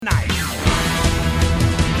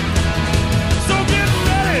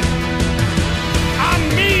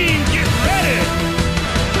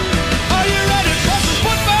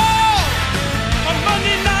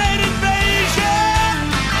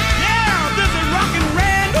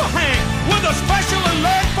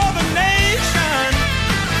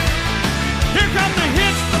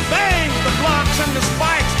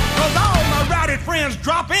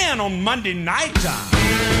KMAN on Monday night time.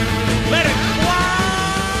 Let it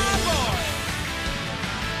fly,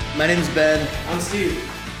 boy. My name is Ben. I'm Steve.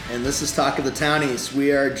 And this is Talk of the Townies.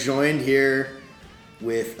 We are joined here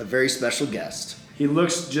with a very special guest. He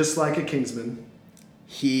looks just like a Kingsman.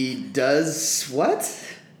 He does what?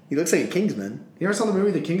 He looks like a Kingsman. You ever saw the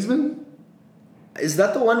movie The Kingsman? Is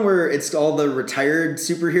that the one where it's all the retired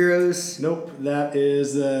superheroes? Nope, that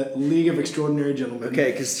is the League of Extraordinary Gentlemen.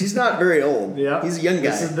 Okay, because he's not very old. Yeah. He's a young guy.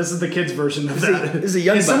 This is the kids' version of that. He's a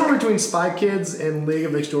young He's buck. somewhere between Spy Kids and League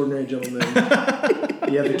of Extraordinary Gentlemen.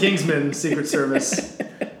 Yeah, the Kingsman, Secret Service.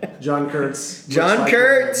 John Kurtz. John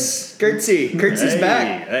Kurtz. Kurtzy. Kurtzy's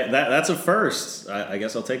back. That's a first. I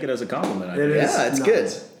guess I'll take it as a compliment. It is. Yeah, it's not.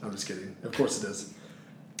 good. I'm just kidding. Of course it is.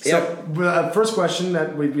 Yep. So, first question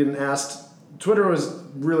that we've been asked, Twitter was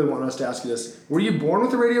really wanting us to ask you this. Were you born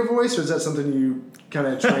with a radio voice, or is that something you kind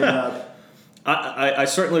of trained up? I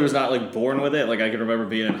certainly was not like born with it. Like I can remember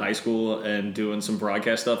being in high school and doing some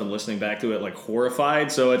broadcast stuff and listening back to it like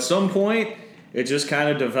horrified. So at some point it just kind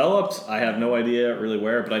of developed. I have no idea really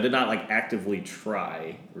where, but I did not like actively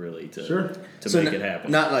try really to make it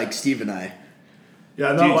happen. Not like Steve and I.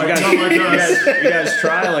 Yeah, Dude, not like us. you guys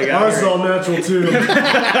try like Ours is all natural too.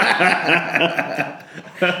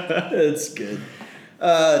 That's good.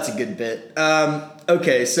 That's a good bit.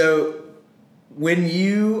 Okay, so when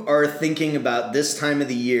you are thinking about this time of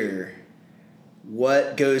the year,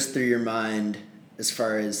 what goes through your mind as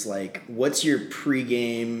far as like what's your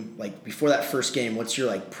pregame, like before that first game, what's your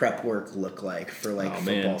like prep work look like for like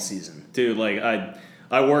football season? Dude, like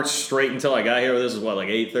I worked straight until I got here. This is what, like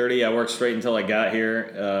 8:30? I worked straight until I got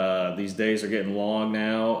here. These days are getting long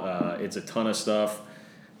now. It's a ton of stuff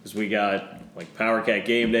because we got like Power Cat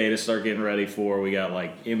game day to start getting ready for. We got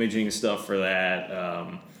like imaging stuff for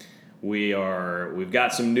that. We've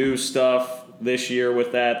got some new stuff this year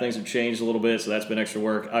with that. Things have changed a little bit, so that's been extra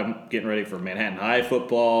work. I'm getting ready for Manhattan High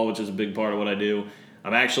football, which is a big part of what I do.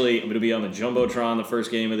 I'm going to be on the Jumbotron the first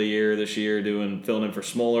game of the year this year, filling in for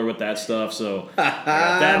Smoller with that stuff. So I got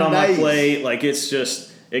that on my plate. Like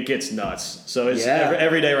it gets nuts. So it's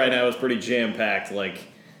every day right now is pretty jam packed. Like,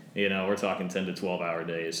 we're talking 10 to 12 hour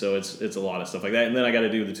days. So it's a lot of stuff like that. And then I got to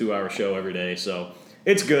do the 2 hour show every day. So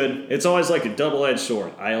it's good. It's always like a double edged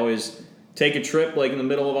sword. I always take a trip like in the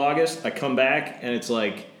middle of August. I come back and it's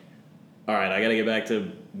like, all right, I got to get back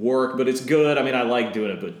to work, but it's good. I mean, I like doing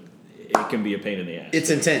it, but it can be a pain in the ass. It's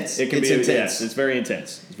intense. It's intense. Yes, it's very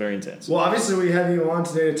intense. It's very intense. Well, obviously we have you on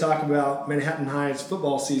today to talk about Manhattan High's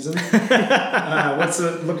football season. What's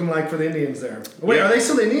it looking like for the Indians there? Wait, Are they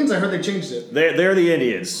still the Indians? I heard they changed it. They're the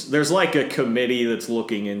Indians. There's like a committee that's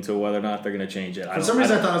looking into whether or not they're going to change it. For some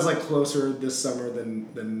reason I thought it was like closer this summer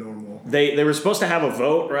than normal. They were supposed to have a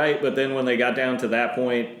vote, right? But then when they got down to that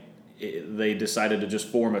point, they decided to just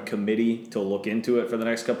form a committee to look into it for the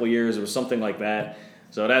next couple of years or something like that.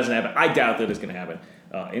 So it hasn't happened. I doubt that it's going to happen.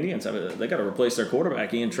 Indians, they got to replace their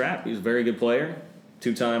quarterback, Ian Trapp. He's a very good player,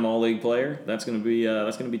 2-time All-League player. That's going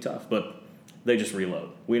to be tough. But they just reload.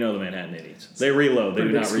 We know the Manhattan Indians. They reload. They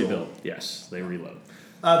do not rebuild. Yes, they reload.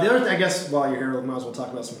 The other thing, I guess, while you're here, we might as well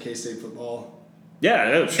talk about some K-State football.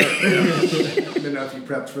 Yeah, sure. I didn't know if you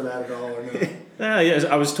prepped for that at all or not. Yes,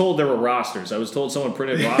 I was told there were rosters. I was told someone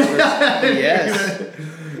printed rosters. Yes.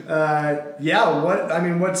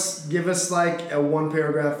 Give us like a one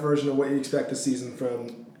paragraph version of what you expect this season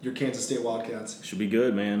from your Kansas State Wildcats. Should be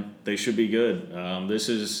good, man. They should be good.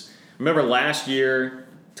 Remember last year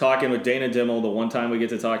talking with Dana Dimmel, the one time we get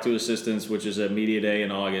to talk to assistants, which is at Media Day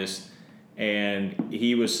in August, and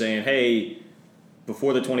he was saying, hey,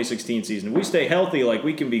 before the 2016 season, we stay healthy, like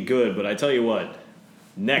we can be good, but I tell you what,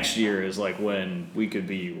 next year is like when we could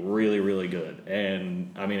be really, really good.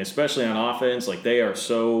 And I mean, especially on offense, like they are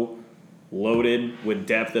so loaded with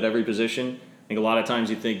depth at every position. I think a lot of times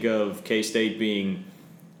you think of K-State being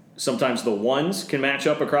sometimes the ones can match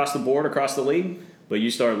up across the board, across the league, but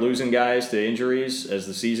you start losing guys to injuries as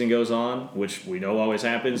the season goes on, which we know always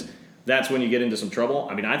happens. That's when you get into some trouble.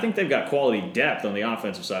 I mean, I think they've got quality depth on the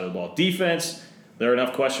offensive side of the ball. Defense, there are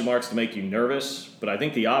enough question marks to make you nervous, but I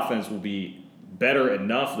think the offense will be better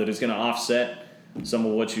enough that it's going to offset some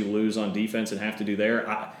of what you lose on defense and have to do there.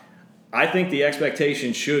 I think the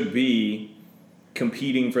expectation should be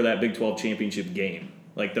competing for that Big 12 championship game.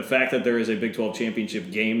 Like the fact that there is a Big 12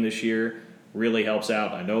 championship game this year really helps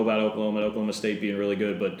out. I know about Oklahoma State being really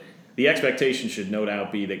good, but the expectation should no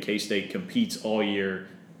doubt be that K-State competes all year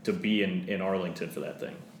to be in Arlington for that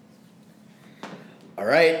thing. All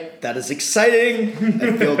right, that is exciting.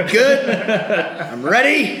 I feel good. I'm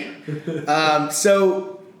ready.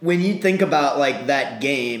 So when you think about like that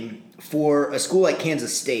game for a school like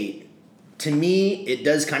Kansas State to me, it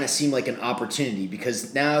does kind of seem like an opportunity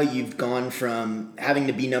because now you've gone from having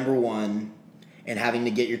to be number one and having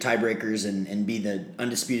to get your tiebreakers and be the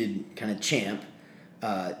undisputed kind of champ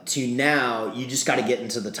to now you just got to get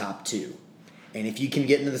into the top two. And if you can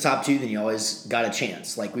get into the top two, then you always got a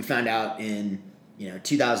chance. Like we found out in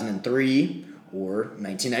 2003 or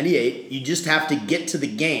 1998, you just have to get to the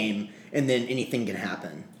game and then anything can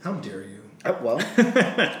happen. How dare you? Well,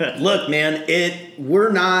 look, man,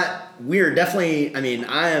 we're definitely, I mean,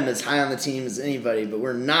 I am as high on the team as anybody, but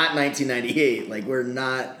we're not 1998. Like, we're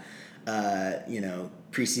not,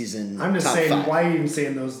 preseason I'm just top saying, 5. why are you even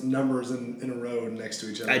saying those numbers in a row next to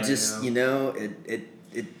each other? I just,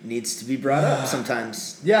 it needs to be brought up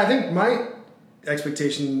sometimes. Yeah, I think my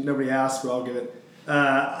expectation, nobody asked, but I'll give it.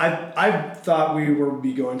 I thought we would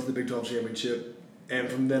be going to the Big 12 championship, and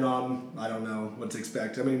from then on, I don't know what to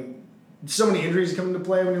expect. I mean, so many injuries come into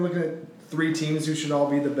play when you're looking at 3 teams who should all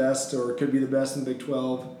be the best or could be the best in the Big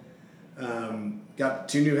 12. Got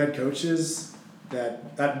 2 new head coaches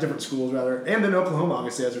at different schools, rather. And then Oklahoma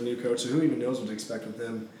obviously has their new coach, so who even knows what to expect with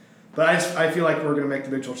him. But I feel like we're going to make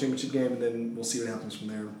the Big 12 championship game, and then we'll see what happens from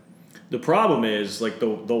there. The problem is, like, the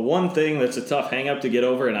one thing that's a tough hang-up to get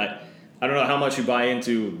over, and I don't know how much you buy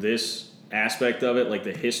into this aspect of it, like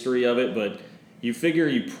the history of it, but you figure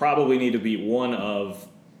you probably need to beat one of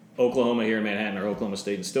Oklahoma here in Manhattan or Oklahoma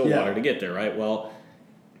State and Stillwater to get there, right? Well,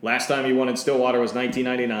 last time you won in Stillwater was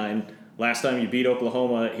 1999. Last time you beat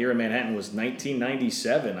Oklahoma here in Manhattan was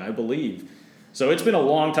 1997, I believe. So it's been a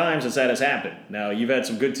long time since that has happened. Now, you've had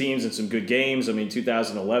some good teams and some good games. I mean,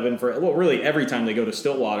 2011, really every time they go to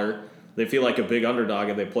Stillwater, they feel like a big underdog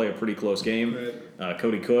and they play a pretty close game. Right.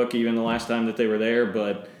 Cody Cook, even the last time that they were there.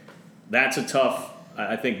 But that's a tough,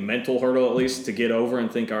 I think, mental hurdle at least to get over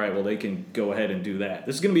and think, all right, well, they can go ahead and do that.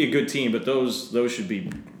 This is going to be a good team, but those should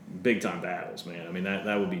be big-time battles, man. I mean,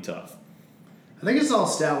 that would be tough. I think I saw a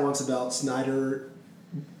stat once about Snyder's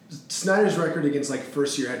record against, like,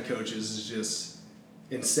 first-year head coaches is just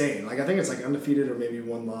insane. Like, I think it's, like, undefeated or maybe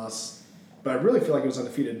 1 loss. But I really feel like it was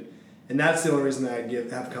undefeated. And that's the only reason that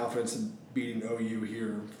I have confidence in beating OU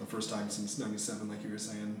here for the first time since 97, like you were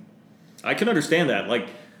saying. I can understand that. Like,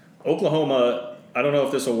 Oklahoma, I don't know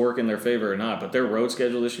if this will work in their favor or not, but their road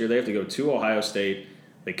schedule this year, they have to go to Ohio State.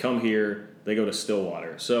 They come here. They go to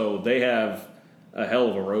Stillwater. So they have a hell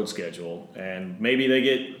of a road schedule. And maybe they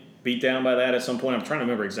get beat down by that at some point. I'm trying to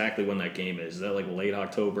remember exactly when that game is. Is that like late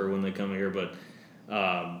October when they come here? But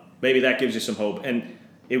maybe that gives you some hope. And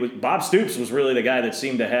it was Bob Stoops was really the guy that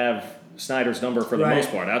seemed to have Snyder's number for the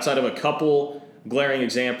most part. Outside of a couple glaring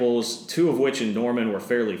examples, 2 of which in Norman were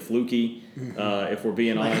fairly fluky. If we're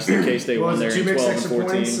being honest, in case they won there in 12 and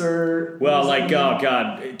 14. Well, like, oh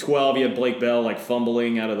God, 12 you had Blake Bell like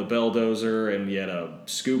fumbling out of the Belldozer, and you had a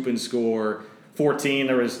scoop and score. 14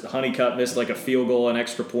 there was Honeycutt missed like a field goal, an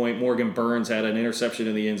extra point. Morgan Burns had an interception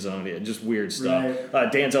in the end zone. Yeah, just weird stuff.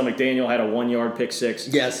 Right. Danzel McDaniel had a 1-yard pick six.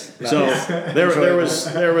 Yes. So there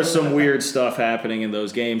was some weird stuff happening in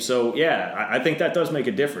those games. So yeah, I think that does make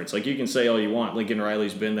a difference. Like, you can say all you want, Lincoln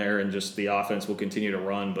Riley's been there and just the offense will continue to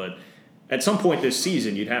run, but at some point this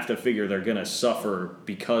season, you'd have to figure they're going to suffer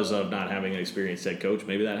because of not having an experienced head coach.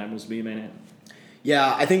 Maybe that happens to be Manhattan.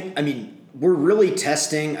 Yeah, I mean, we're really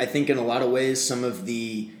testing, I think, in a lot of ways, some of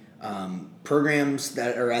the programs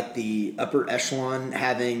that are at the upper echelon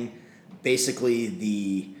having basically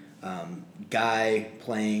the guy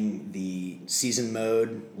playing the season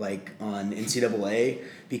mode like on NCAA,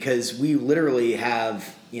 because we literally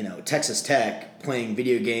have, Texas Tech playing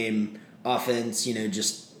video game offense,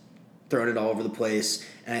 just throwing it all over the place.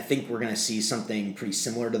 And I think we're going to see something pretty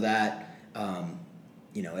similar to that,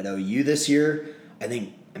 at OU this year.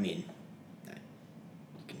 You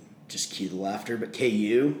can just cue the laughter, but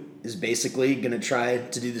KU is basically going to try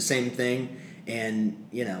to do the same thing. And,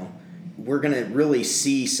 we're going to really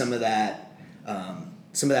see some of that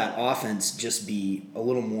offense just be a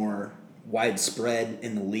little more widespread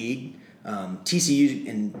in the league. TCU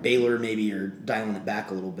and Baylor maybe are dialing it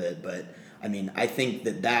back a little bit, but I think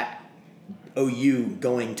that OU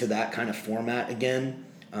going to that kind of format again,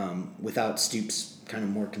 without Stoops' kind of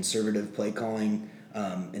more conservative play calling,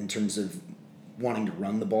 in terms of wanting to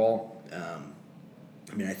run the ball.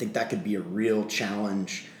 I think that could be a real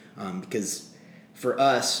challenge, because for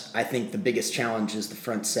us, I think the biggest challenge is the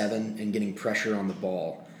front seven and getting pressure on the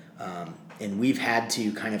ball. And we've had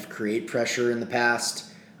to kind of create pressure in the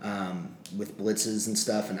past with blitzes and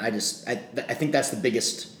stuff. And I think that's the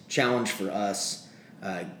biggest challenge for us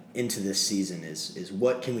into this season is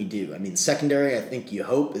what can we do? Secondary, I think you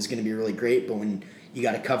hope is going to be really great, but when you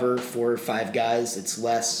got to cover 4 or 5 guys, it's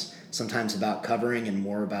less sometimes about covering and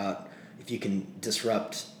more about if you can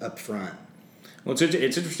disrupt up front. Well, it's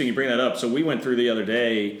interesting you bring that up. So we went through the other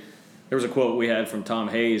day, there was a quote we had from Tom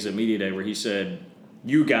Hayes at Media Day where he said,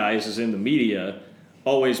 you guys, as in the media,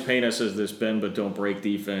 always paint us as this bend but don't break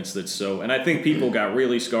defense that's so... And I think people got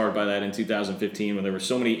really scarred by that in 2015 when there were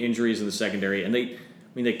so many injuries in the secondary, and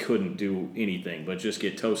they couldn't do anything but just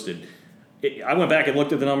get toasted. I went back and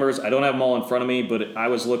looked at the numbers. I don't have them all in front of me, but I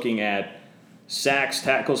was looking at sacks,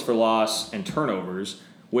 tackles for loss, and turnovers,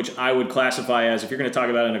 which I would classify as, if you're going to talk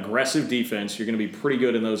about an aggressive defense, you're going to be pretty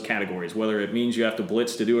good in those categories. Whether it means you have to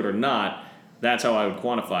blitz to do it or not, that's how I would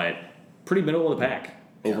quantify it. Pretty middle of the pack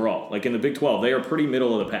overall. Like in the Big 12, they are pretty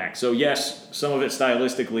middle of the pack. So yes, some of it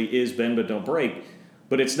stylistically is bend but don't break,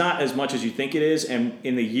 but it's not as much as you think it is. And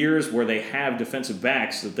in the years where they have defensive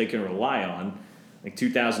backs that they can rely on, like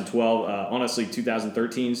 2012, honestly,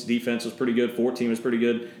 2013's defense was pretty good, 14 was pretty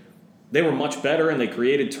good. They were much better, and they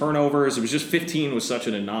created turnovers. It was just 15 was such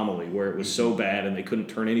an anomaly where it was so bad and they couldn't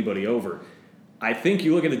turn anybody over. I think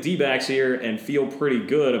you look at the D-backs here and feel pretty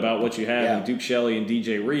good about what you have in Duke Shelley and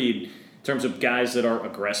DJ Reed in terms of guys that are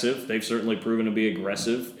aggressive. They've certainly proven to be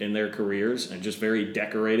aggressive in their careers and just very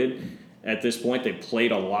decorated. At this point, they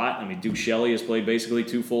played a lot. I mean, Duke Shelley has played basically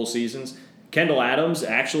 2 full seasons. Kendall Adams,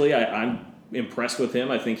 actually, I'm impressed with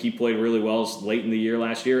him. I think he played really well late in the year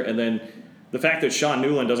last year. And then the fact that Sean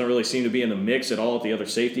Newland doesn't really seem to be in the mix at all at the other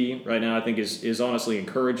safety right now, I think is honestly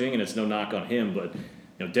encouraging, and it's no knock on him. But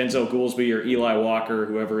Denzel Goolsby or Eli Walker,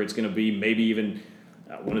 whoever it's going to be, maybe even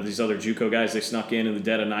one of these other JUCO guys they snuck in the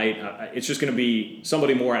dead of night. It's just going to be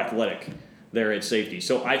somebody more athletic there at safety.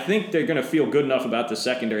 So I think they're going to feel good enough about the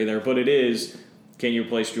secondary there. But it is, can you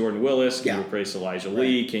replace Jordan Willis? Can you replace Elijah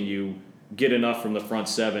Lee? Can you get enough from the front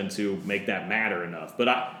 7 to make that matter enough? But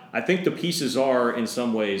I think the pieces are, in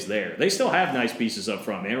some ways, there. They still have nice pieces up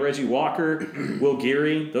front, man. Reggie Walker, Will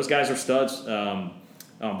Geary, those guys are studs. I'm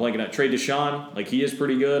blanking out. Trey Deshawn, like he is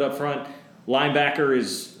pretty good up front. Linebacker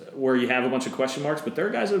is where you have a bunch of question marks, but there are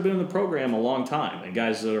guys that have been in the program a long time and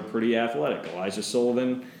guys that are pretty athletic. Elijah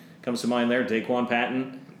Sullivan comes to mind there, Daquan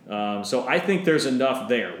Patton. So I think there's enough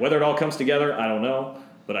there. Whether it all comes together, I don't know,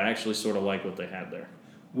 but I actually sort of like what they have there.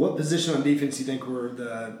 What position on defense do you think we're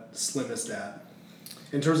the slimmest at?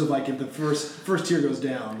 In terms of like if the first tier goes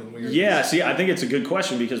down, then we're... Yeah, see, I think it's a good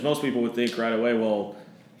question because most people would think right away, well,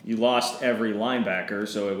 you lost every linebacker,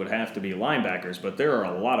 so it would have to be linebackers. But there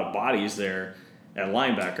are a lot of bodies there at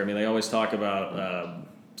linebacker. I mean, they always talk about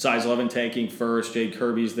size 11 tanking first. Jade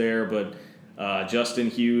Kirby's there, but Justin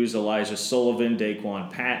Hughes, Elijah Sullivan, Daquan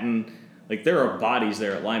Patton. Like, there are bodies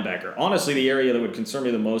there at linebacker. Honestly, the area that would concern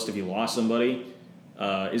me the most if you lost somebody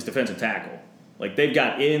is defensive tackle. Like, they've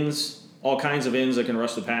got ends, all kinds of ends that can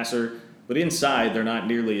rush the passer, but inside they're not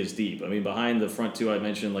nearly as deep. I mean, behind the front 2 I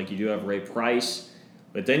mentioned, like you do have Ray Price,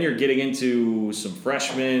 but then you're getting into some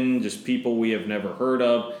freshmen, just people we have never heard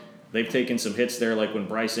of. They've taken some hits there, like when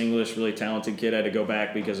Bryce English, really talented kid, had to go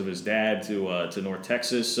back because of his dad to North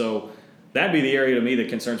Texas. So that'd be the area to me that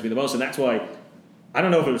concerns me the most, and that's why I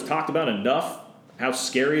don't know if it was talked about enough how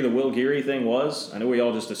scary the Will Geary thing was. I know we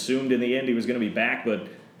all just assumed in the end he was going to be back, but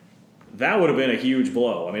that would have been a huge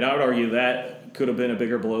blow. I mean, I would argue that could have been a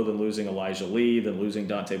bigger blow than losing Elijah Lee, than losing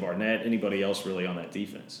Dante Barnett, anybody else really on that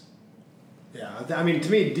defense. Yeah, I mean, to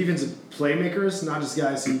me, defensive playmakers, not just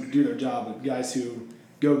guys who do their job, but guys who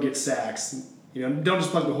go get sacks. Don't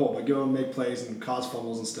just plug the hole, but go and make plays and cause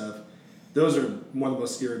fumbles and stuff. Those are one of the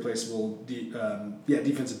most irreplaceable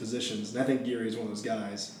defensive positions, and I think Geary is one of those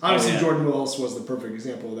guys. Obviously, Jordan Willis was the perfect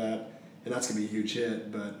example of that, and that's going to be a huge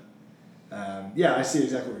hit, but... I see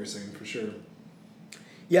exactly what you're saying, for sure.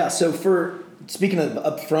 Yeah, so speaking of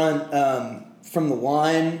up front, from the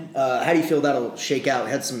line, how do you feel that'll shake out?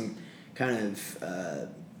 We had some kind of,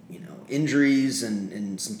 injuries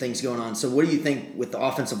and some things going on. So what do you think with the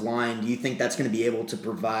offensive line? Do you think that's going to be able to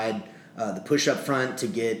provide the push up front to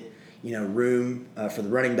get, room for the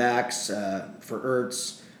running backs, for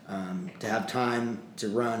Ertz, to have time to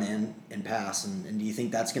run and pass? And do you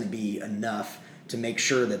think that's going to be enough to make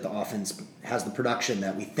sure that the offense has the production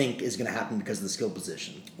that we think is going to happen because of the skill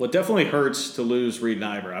position? Well, it definitely hurts to lose Reed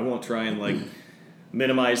Nyber. I won't try and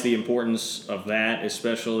minimize the importance of that,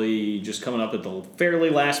 especially just coming up at the fairly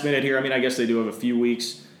last minute here. I mean, I guess they do have a few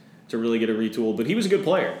weeks to really get a retool, but he was a good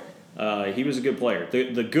player.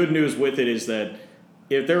 The good news with it is that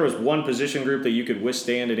if there was one position group that you could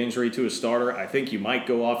withstand an injury to a starter, I think you might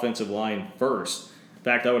go offensive line first. In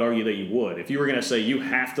fact, I would argue that you would. If you were going to say you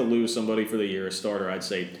have to lose somebody for the year, a starter, I'd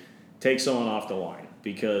say take someone off the line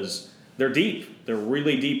because they're deep. They're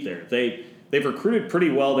really deep there. They've recruited pretty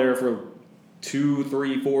well there for 2,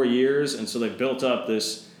 3, 4 years, and so they've built up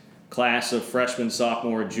this class of freshmen,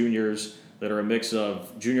 sophomore, juniors that are a mix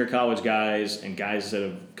of junior college guys and guys that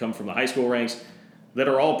have come from the high school ranks. that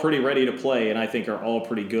are all pretty ready to play and I think are all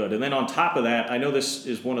pretty good. And then on top of that, I know this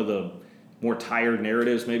is one of the more tired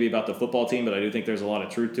narratives maybe about the football team, but I do think there's a lot of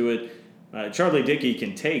truth to it. Charlie Dickey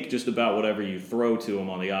can take just about whatever you throw to him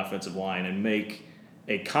on the offensive line and make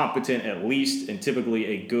a competent, at least, and typically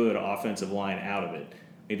a good offensive line out of it. I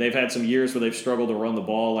mean, they've had some years where they've struggled to run the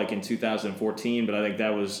ball, like in 2014, but I think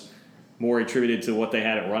that was more attributed to what they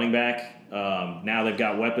had at running back. Now they've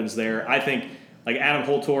got weapons there. I think, like Adam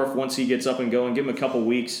Holtorf, once he gets up and going, give him a couple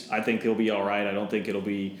weeks, I think he'll be all right. I don't think it'll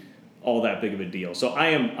be all that big of a deal. So I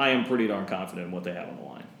am pretty darn confident in what they have on the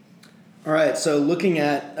line. All right, so looking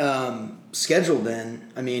at schedule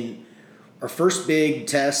then, I mean, our first big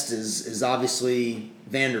test is obviously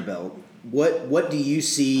Vanderbilt. What do you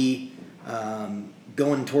see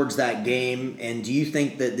going towards that game, and do you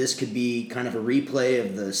think that this could be kind of a replay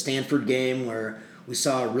of the Stanford game where we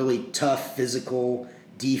saw a really tough physical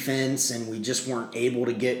defense and we just weren't able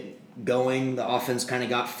to get going? The offense kind of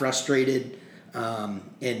got frustrated, and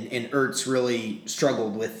Ertz really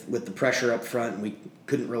struggled with the pressure up front, and we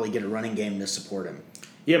couldn't really get a running game to support him.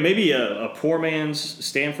 Yeah, maybe a poor man's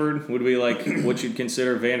Stanford would be like what you'd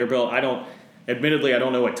consider Vanderbilt. Admittedly, I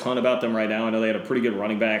don't know a ton about them right now. I know they had a pretty good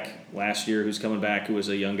running back last year who's coming back, who was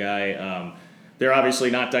a young guy. They're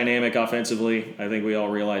obviously not dynamic offensively. I think we all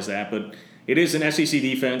realize that. But it is an SEC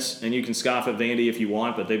defense, and you can scoff at Vandy if you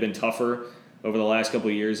want, but they've been tougher over the last couple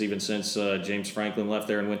of years, even since James Franklin left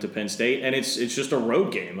there and went to Penn State. And it's just a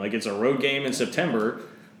road game. Like, it's a road game in September.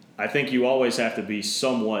 I think you always have to be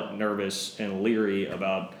somewhat nervous and leery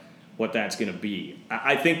about what that's going to be.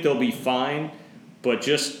 I think they'll be fine, but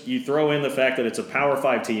just you throw in the fact that it's a Power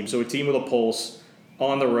 5 team, so a team with a pulse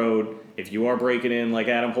on the road. If you are breaking in like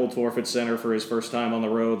Adam Holtorf at center for his first time on the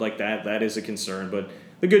road, like that is a concern. But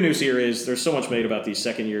the good news here is there's so much made about these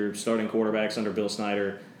second-year starting quarterbacks under Bill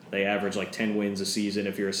Snyder. They average like 10 wins a season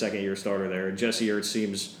if you're a second-year starter there. And Jesse Ertz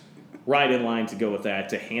seems right in line to go with that,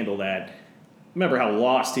 to handle that. Remember how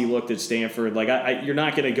lost he looked at Stanford. Like, you're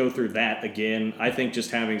not going to go through that again. I think just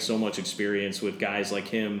having so much experience with guys like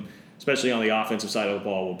him, especially on the offensive side of the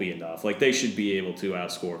ball, will be enough. Like, they should be able to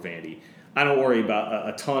outscore Vandy. I don't worry about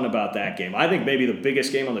a ton about that game. I think maybe the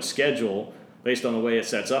biggest game on the schedule, based on the way it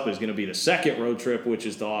sets up, is going to be the second road trip, which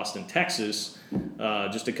is to Austin, Texas,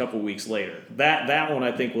 just a couple weeks later. That one,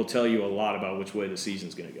 I think, will tell you a lot about which way the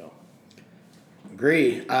season's going to go.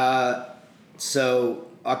 Agree. So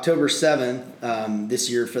October 7th, this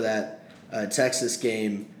year for that Texas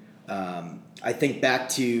game, I think back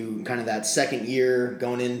to kind of that second year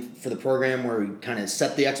going in for the program where we kind of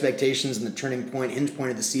set the expectations and the turning point, hinge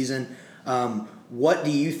point of the season. What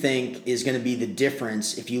do you think is going to be the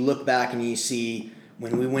difference if you look back and you see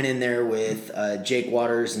when we went in there with Jake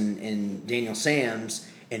Waters and Daniel Sams,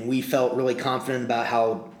 and we felt really confident about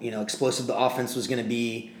how explosive the offense was going to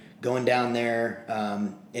be going down there,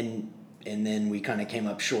 and then we kind of came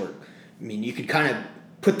up short. I mean, you could kind of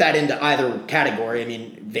put that into either category. I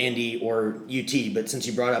mean, Vandy or UT, but since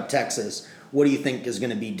you brought up Texas, what do you think is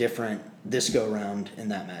going to be different this go-around in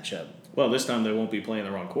that matchup? Well, this time they won't be playing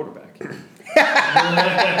the wrong quarterback.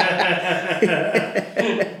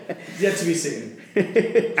 Yet to be seen.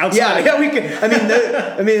 Yeah, we could.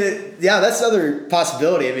 That's the other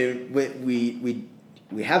possibility. I mean,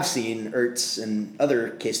 we have seen Ertz and other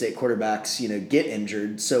K-State quarterbacks, get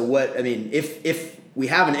injured. So what? I mean, if we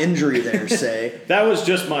have an injury there, say that was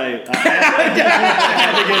just my. I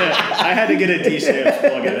had to get a D-Sams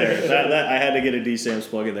plug in there. I had to get a D-Sams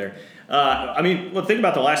plug in there. Think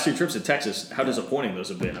about the last two trips to Texas, how disappointing those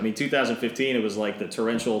have been. I mean, 2015, it was like the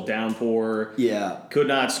torrential downpour. Yeah. Could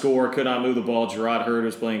not score, could not move the ball. Gerard Hurd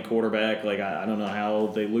was playing quarterback. Like, I don't know how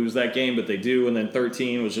they lose that game, but they do. And then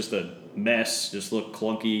 13 was just a mess, just looked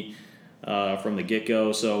clunky from the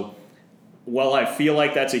get-go. So while I feel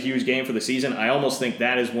like that's a huge game for the season, I almost think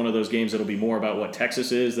that is one of those games that'll be more about what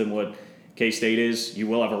Texas is than what K-State is. You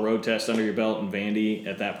will have a road test under your belt in Vandy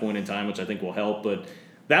at that point in time, which I think will help, but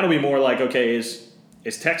that'll be more like, okay, is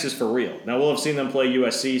Texas for real? Now, we'll have seen them play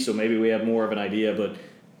USC, so maybe we have more of an idea, but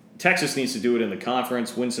Texas needs to do it in the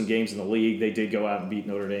conference, win some games in the league. They did go out and beat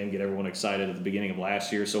Notre Dame, get everyone excited at the beginning of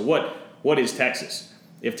last year. So what is Texas?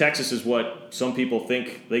 If Texas is what some people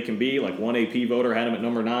think they can be, like one AP voter had them at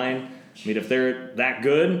number 9, I mean, if they're that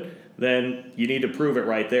good, then you need to prove it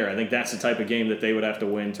right there. I think that's the type of game that they would have to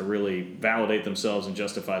win to really validate themselves and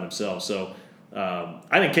justify themselves. So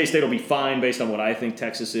I think K-State will be fine based on what I think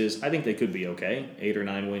Texas is. I think they could be okay. 8 or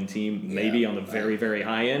 9 win team, maybe on the very, very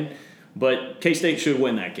high end. But K-State should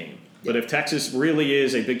win that game. But if Texas really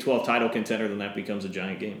is a Big 12 title contender, then that becomes a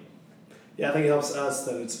giant game. Yeah, I think it helps us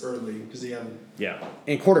that it's early because you have. Yeah.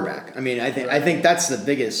 And quarterback. I mean, I think that's the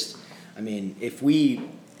biggest. I mean,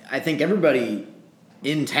 I think everybody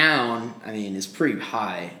in town, I mean, is pretty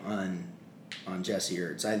high on Jesse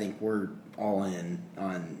Ertz. I think we're all in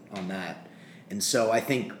on that. And so I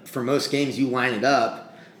think for most games you line it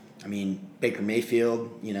up, I mean, Baker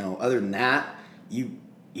Mayfield, other than that, you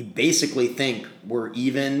basically think we're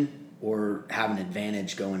even or have an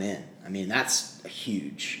advantage going in. I mean, that's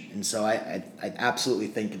huge. And so I absolutely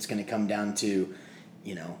think it's going to come down to,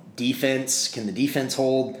 defense. Can the defense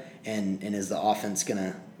hold? And is the offense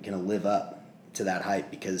gonna live up to that hype?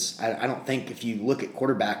 Because I don't think if you look at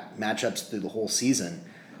quarterback matchups through the whole season,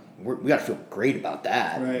 we got to feel great about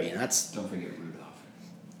that. Right. I mean, Don't forget Rudolph.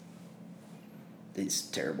 He's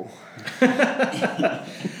terrible.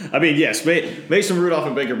 I mean, yes, Mason Rudolph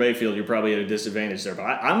and Baker Mayfield, you're probably at a disadvantage there. But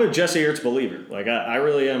I'm a Jesse Ertz believer. Like, I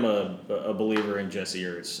really am a believer in Jesse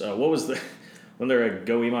Ertz. What was when they're a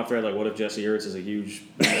Go Emo thread, like, what if Jesse Ertz is a huge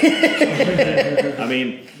I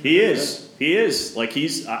mean, he is. He is. Like,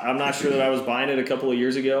 I'm not sure that I was buying it a couple of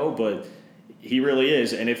years ago, but he really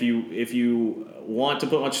is. And if you want to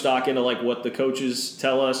put much stock into, like, what the coaches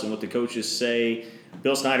tell us and what the coaches say,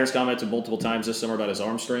 Bill Snyder's commented multiple times this summer about his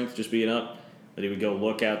arm strength just being up, that he would go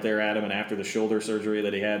look out there at him, and after the shoulder surgery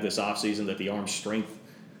that he had this offseason, that the arm strength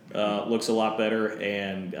looks a lot better.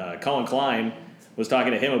 And Colin Klein was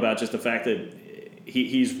talking to him about just the fact that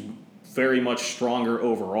he's very much stronger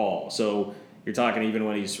overall. So you're talking even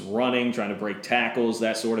when he's running, trying to break tackles,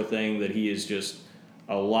 that sort of thing, that he is just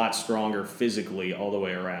a lot stronger physically all the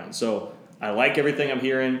way around. So I like everything I'm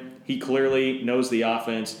hearing. He clearly knows the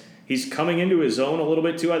offense. He's coming into his own a little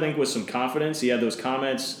bit, too, I think, with some confidence. He had those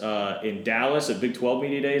comments in Dallas at Big 12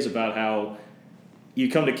 Media Days about how you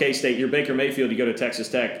come to K-State, you're Baker Mayfield, you go to Texas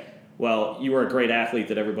Tech. Well, you were a great athlete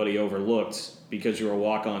that everybody overlooked because you were a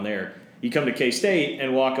walk-on there. You come to K-State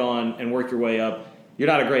and walk on and work your way up. You're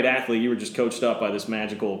not a great athlete. You were just coached up by this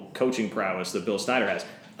magical coaching prowess that Bill Snyder has.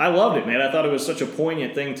 I loved it, man. I thought it was such a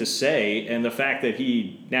poignant thing to say, and the fact that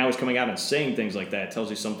he now is coming out and saying things like that tells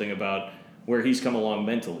you something about where he's come along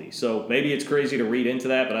mentally. So maybe it's crazy to read into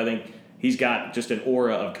that, but I think he's got just an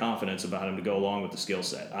aura of confidence about him to go along with the skill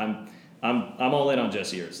set. I'm all in on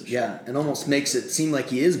Jesse Ertz this year. Yeah, it almost makes it seem like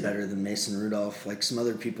he is better than Mason Rudolph, like some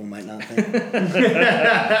other people might not think. I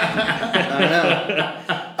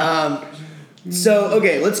don't know. So,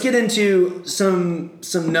 okay, let's get into some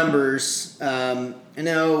numbers. I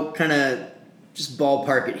know, kind of just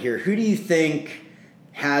ballpark it here. Who do you think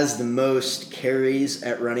has the most carries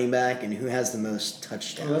at running back, and who has the most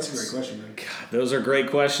touchdowns? Oh, that's a great question, man. God, those are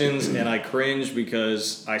great questions, and I cringe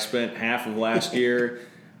because I spent half of last year,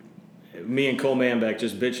 me and Cole Manbeck,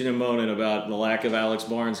 just bitching and moaning about the lack of Alex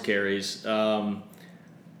Barnes carries. God,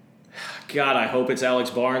 I hope it's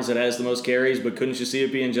Alex Barnes that has the most carries, but couldn't you see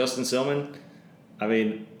it being Justin Silman? I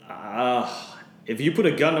mean, if you put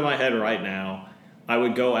a gun to my head right now, I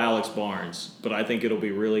would go Alex Barnes, but I think it'll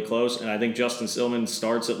be really close, and I think Justin Silman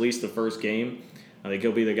starts at least the first game. I think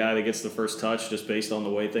he'll be the guy that gets the first touch just based on the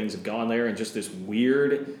way things have gone there and just this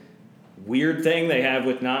weird thing they have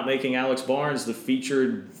with not making Alex Barnes the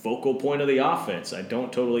featured focal point of the offense. I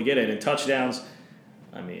don't totally get it. And touchdowns,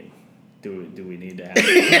 I mean, do we need to have do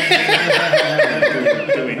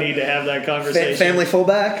we need to have that conversation? Family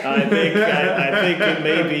fullback? I think it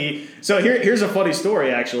may be. So here's a funny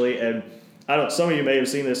story, actually, and some of you may have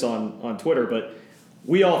seen this on Twitter, but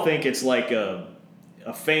we all think it's like a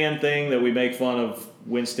fan thing that we make fun of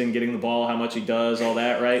Winston getting the ball, how much he does, all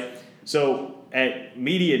that, right? So at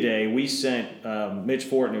Media Day, we sent Mitch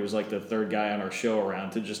Fortin, who was like the third guy on our show,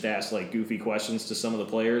 around to just ask like goofy questions to some of the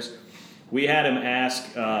players. We had him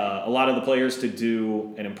ask a lot of the players to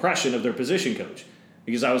do an impression of their position coach,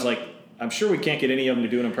 because I was like, I'm sure we can't get any of them to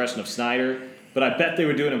do an impression of Snyder, but I bet they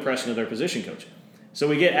would do an impression of their position coach. So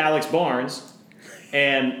we get Alex Barnes,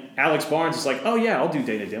 and Alex Barnes is like, oh yeah, I'll do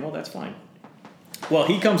Dana Dimmel, that's fine. Well,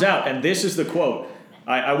 he comes out, and this is the quote.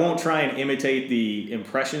 I won't try and imitate the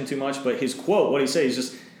impression too much, but his quote, what he says, is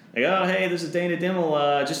just like, oh, hey, this is Dana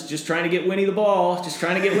Dimmel, just trying to get Winnie the ball, just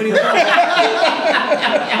trying to get Winnie the ball.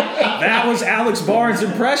 That was Alex Barnes'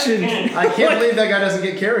 impression. I can't believe that guy doesn't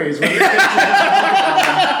get carries.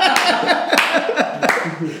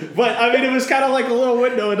 But, I mean, it was kind of like a little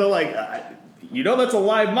window into like, that's a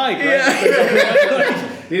live mic, right?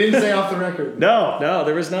 Yeah. He didn't say off the record. No,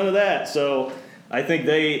 there was none of that. So I think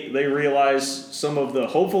they realize some of the,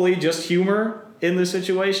 hopefully, just humor in the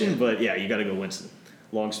situation. But, yeah, you got to go Winston.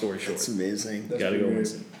 Long story short. That's amazing. Got to go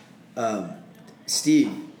Winston.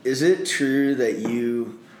 Steve, is it true that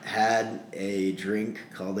you had a drink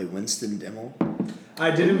called a Winston Dimmel? I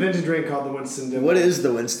did invent a drink called the Winston Dimmel. What is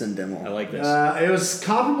the Winston Dimmel? I like this. It was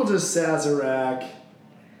comparable to Sazerac,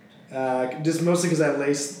 just mostly because I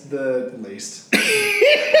laced.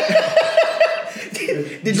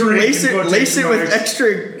 Did you lace it with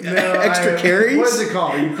extra carries? What is it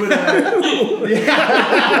called? You put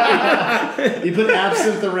you put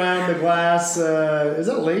absinthe around the glass. Is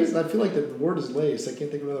that lace? I feel like the word is lace. I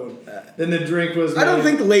can't think of another one. Then the drink was. I don't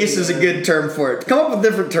think lace is a good term for it. Come up with a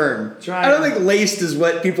different term. I don't think laced is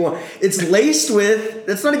what people want. It's laced with.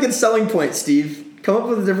 That's not a good selling point, Steve. Come up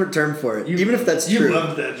with a different term for it, even if that's true. You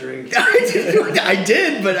loved that drink. I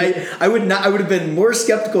did, but I would not. I would have been more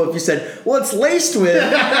skeptical if you said, "Well, it's laced with,"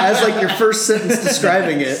 as like your first sentence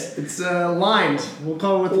describing it. It's lined. We'll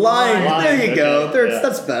call it with lined. There you go. Okay.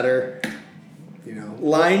 That's better. You know,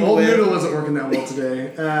 lined old with. noodle wasn't working that well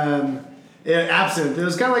today. Absinthe. It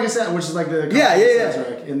was kind of like I said, which is like the yeah.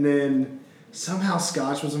 And then somehow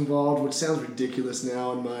Scotch was involved, which sounds ridiculous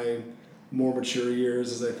now in my more mature years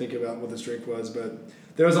as I think about what this drink was, but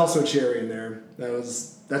there was also cherry in there.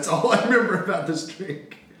 That's all I remember about this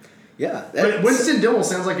drink. Yeah, but Winston Dimmel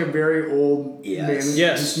sounds like a very old man who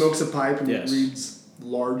Yes. smokes a pipe and reads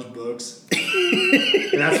large books.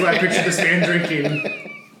 And that's what I pictured this man drinking.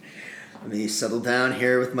 Let me settle down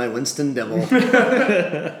here with my Winston Dimmel.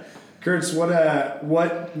 Kurtz,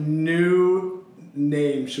 what new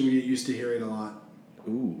name should we get used to hearing a lot?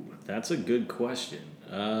 Ooh, that's a good question.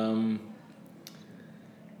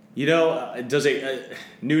 Does a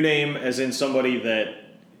new name as in somebody that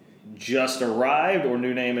just arrived, or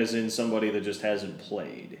new name as in somebody that just hasn't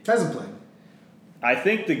played? Hasn't played. I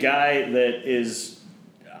think the guy that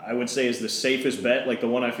I would say is the safest bet, like the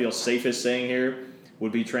one I feel safest saying here,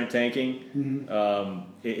 would be Trent Tanking. Mm-hmm.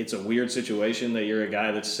 It's a weird situation that you're a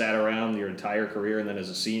guy that's sat around your entire career, and then as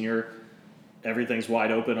a senior, everything's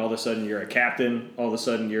wide open. All of a sudden you're a captain. All of a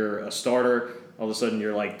sudden you're a starter. All of a sudden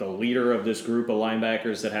you're like the leader of this group of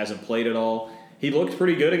linebackers that hasn't played at all. He looked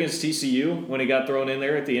pretty good against TCU when he got thrown in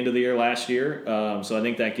there at the end of the year last year. So I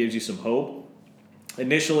think that gives you some hope.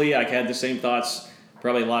 Initially, I had the same thoughts.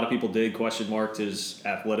 Probably a lot of people did question marked his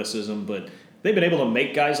athleticism, but they've been able to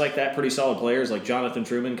make guys like that pretty solid players. Like Jonathan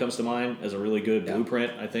Truman comes to mind as a really good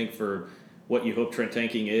blueprint, I think, for what you hope Trent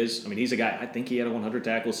Tanking is. I mean, he's a guy, I think he had a 100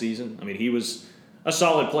 tackle season. I mean, he was a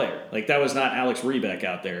solid player. Like, that was not Alex Rebeck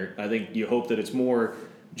out there. I think you hope that it's more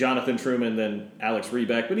Jonathan Truman than Alex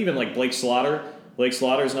Rebeck. But even like Blake Slaughter. Blake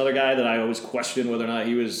Slaughter is another guy that I always question whether or not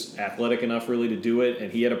he was athletic enough really to do it.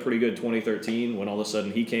 And he had a pretty good 2013 when all of a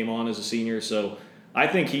sudden he came on as a senior. So I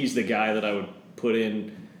think he's the guy that I would put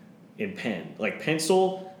in Penn. Like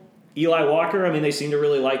pencil, Eli Walker, I mean, they seem to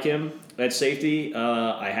really like him at safety.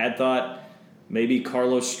 I had thought maybe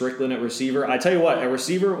Carlos Strickland at receiver. I tell you what, at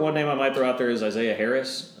receiver, one name I might throw out there is Isaiah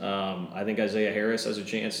Harris. I think Isaiah Harris has a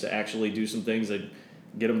chance to actually do some things that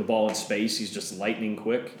get him the ball in space. He's just lightning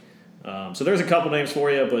quick. So there's a couple names for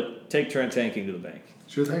you, but take Trent Tanking to the bank.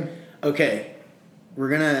 Sure thing. Okay, we're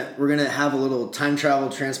gonna have a little time travel,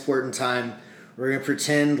 transport in time. We're gonna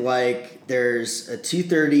pretend like there's a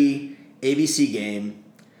 2:30 ABC game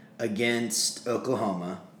against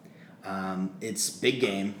Oklahoma. It's big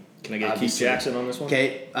game. Can I get Keith Jackson on this one?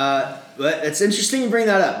 Okay, but it's interesting you bring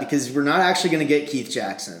that up because we're not actually going to get Keith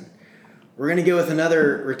Jackson. We're going to go with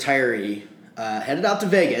another retiree headed out to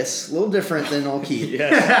Vegas. A little different than old Keith.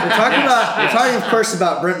 Yes. We're talking, of course,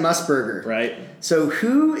 about Brent Musburger. Right. So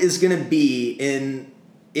who is going to be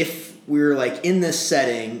if we were like in this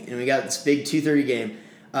setting and we got this big 2:30 game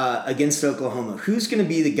against Oklahoma? Who's going to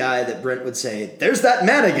be the guy that Brent would say, "There's that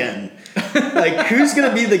man again"? Like, who's going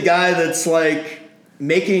to be the guy that's like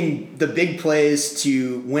making the big plays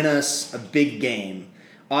to win us a big game,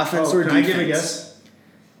 offense or defense? Can I give a guess?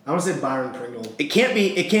 I want to say Byron Pringle.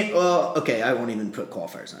 Well, okay, I won't even put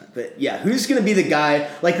qualifiers on it. But yeah, who's going to be the guy?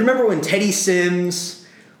 Like, remember when Teddy Sims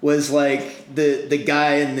was like the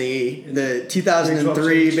guy in the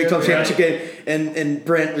 2003 Big 12 Championship game, and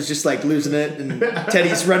Brent was just like losing it, and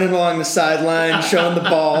Teddy's running along the sideline, showing the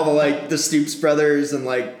ball to like the Stoops brothers, and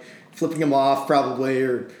like flipping them off probably,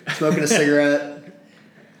 or smoking a cigarette.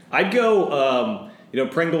 I'd go,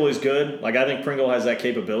 Pringle is good. Like, I think Pringle has that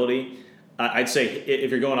capability. I'd say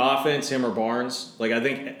if you're going offense, him or Barnes. Like, I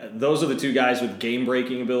think those are the two guys with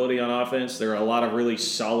game-breaking ability on offense. There are a lot of really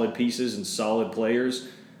solid pieces and solid players.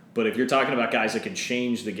 But if you're talking about guys that can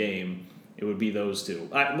change the game, it would be those two.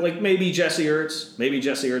 Like, maybe Jesse Ertz. Maybe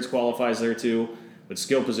Jesse Ertz qualifies there too. But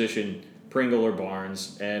skill position, Pringle or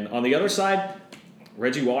Barnes. And on the other side,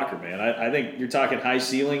 Reggie Walker, man. I think you're talking high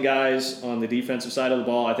ceiling guys on the defensive side of the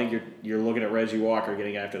ball. I think you're looking at Reggie Walker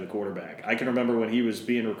getting after the quarterback. I can remember when he was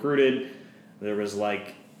being recruited, there was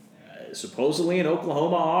like supposedly an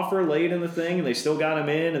Oklahoma offer late in the thing, and they still got him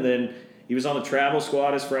in. And then he was on the travel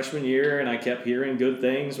squad his freshman year, and I kept hearing good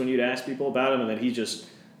things when you'd ask people about him. And then he just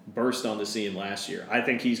burst on the scene last year. I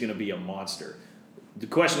think he's going to be a monster. The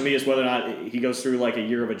question to me is whether or not he goes through like a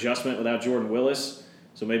year of adjustment without Jordan Willis.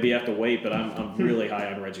 So maybe you have to wait, but I'm really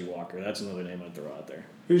high on Reggie Walker. That's another name I'd throw out there.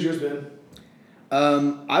 Who's yours, Ben?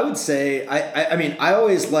 I would say I mean I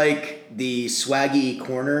always like the swaggy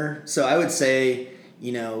corner, so I would say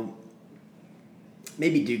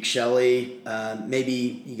maybe Duke Shelley,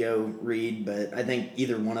 maybe you go Reed, but I think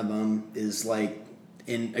either one of them is like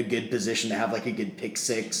in a good position to have like a good pick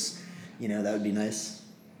six. That would be nice.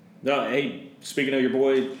 No, hey, speaking of your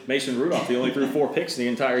boy Mason Rudolph, he only threw 4 picks the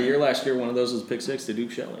entire year last year. One of those was a pick six to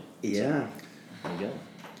Duke Shelley. Yeah. So, there you go.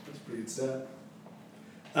 That's a pretty good stat.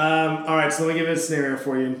 All right, so let me give it a scenario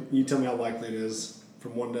for you. You tell me how likely it is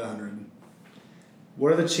from 1 to 100.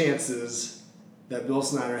 What are the chances that Bill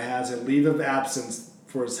Snyder has a leave of absence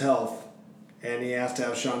for his health, and he has to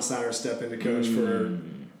have Sean Snyder step in to coach for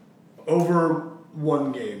over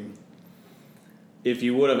 1 game? If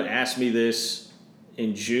you would have asked me this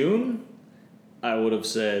in June, I would have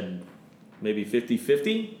said maybe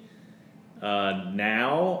 50-50.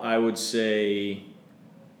 Now I would say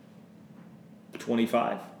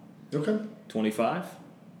 25. Okay. 25.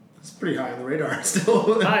 That's pretty high on the radar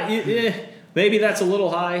still. Yeah, maybe that's a little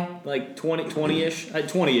high, like 20-ish.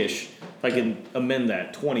 20-ish, if I can amend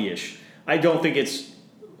that, 20-ish. I don't think it's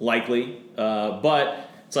likely, but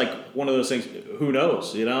it's like one of those things, who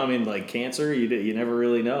knows? I mean, like cancer, you never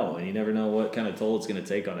really know, and you never know what kind of toll it's going to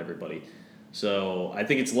take on everybody. So I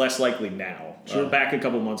think it's less likely now. Sure. Back a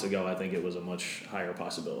couple months ago, I think it was a much higher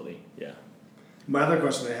possibility. Yeah. My other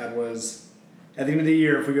question I had was, at the end of the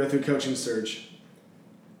year, if we go through coaching search,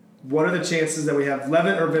 what are the chances that we have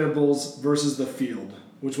Levitt or Venables versus the field?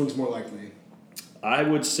 Which one's more likely? I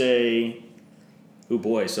would say, oh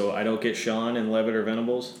boy, so I don't get Sean and Levitt or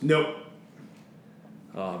Venables? Nope.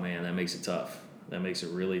 Oh man, that makes it tough. That makes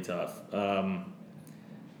it really tough.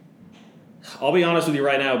 I'll be honest with you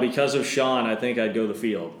right now, because of Sean, I think I'd go the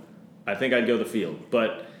field.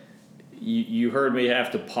 But you heard me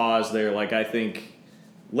have to pause there. Like, I think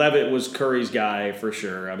Levitt was Curry's guy for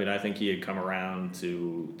sure. I mean, I think he had come around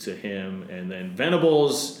to him. And then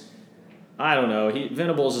Venables, I don't know.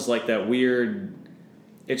 Venables is like that weird.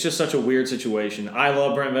 It's just such a weird situation. I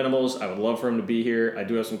love Brent Venables. I would love for him to be here. I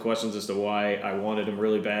do have some questions as to why I wanted him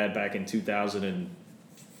really bad back in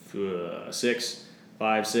 2006,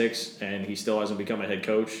 5-6, and he still hasn't become a head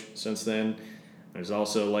coach since then. There's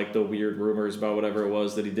also like the weird rumors about whatever it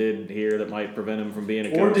was that he did here that might prevent him from being a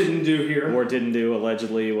coach. Or didn't do here. Or didn't do,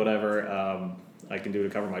 allegedly, whatever I can do to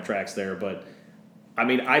cover my tracks there. But, I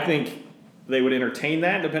mean, I think they would entertain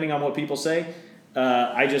that depending on what people say.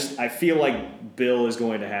 I feel like Bill is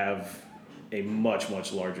going to have a much,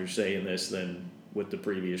 much larger say in this than with the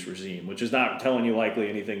previous regime, which is not telling you likely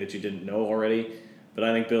anything that you didn't know already. But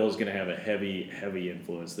I think Bill is going to have a heavy, heavy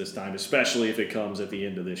influence this time, especially if it comes at the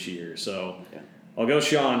end of this year. So I'll go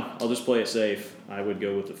Sean. I'll just play it safe. I would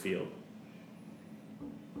go with the field.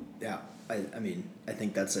 Yeah, I mean, I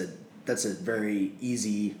think that's a very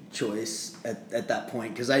easy choice at that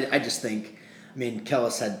point, because I just think, I mean,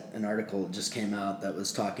 Kellis had an article that just came out that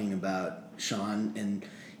was talking about Sean, and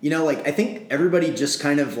I think everybody just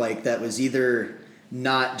kind of like that was either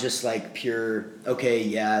not just like pure, okay,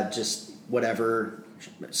 yeah, just whatever,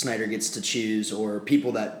 Snyder gets to choose, or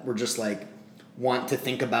people that were just like want to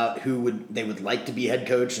think about who they would like to be head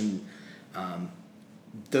coach, and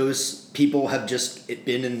those people have just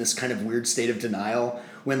been in this kind of weird state of denial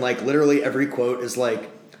when like literally every quote is like,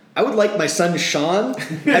 I would like my son Sean.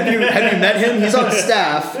 Have you met him? He's on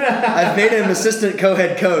staff. I've made him assistant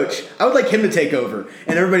co-head coach. I would like him to take over.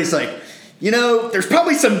 And everybody's like, there's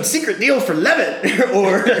probably some secret deal for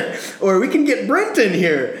Levitt, or we can get Brent in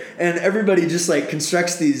here. And everybody just like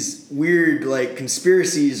constructs these weird like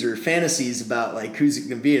conspiracies or fantasies about like who's it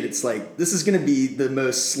going to be. And it's like, this is going to be the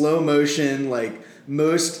most slow motion, like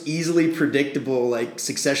most easily predictable like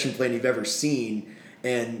succession plan you've ever seen.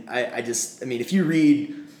 And I mean, if you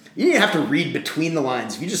read, you didn't have to read between the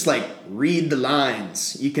lines. If you just like read the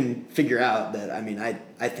lines, you can figure out that, I mean,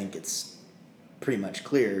 I think it's pretty much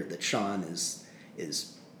clear that Sean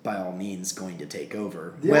is by all means going to take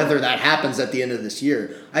over. Yeah. Whether that happens at the end of this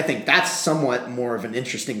year, I think that's somewhat more of an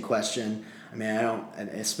interesting question. I mean,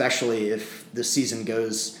 especially if the season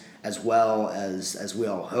goes as well as we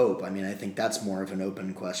all hope. I mean, I think that's more of an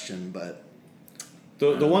open question. But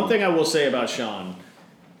the one thing I will say about Sean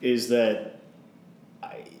is that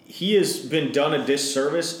he has been done a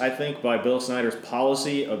disservice, I think, by Bill Snyder's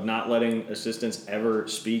policy of not letting assistants ever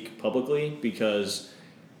speak publicly, because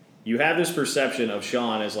you have this perception of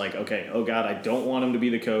Sean as like, okay, oh God, I don't want him to be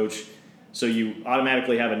the coach. So you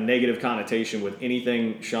automatically have a negative connotation with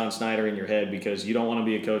anything Sean Snyder in your head because you don't want to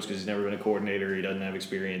be a coach because he's never been a coordinator, he doesn't have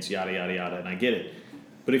experience, yada, yada, yada, and I get it.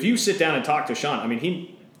 But if you sit down and talk to Sean, I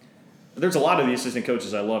mean, there's a lot of the assistant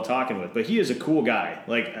coaches I love talking with, but he is a cool guy.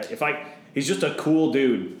 Like, he's just a cool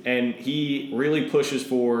dude, and he really pushes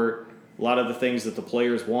for a lot of the things that the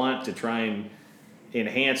players want to try and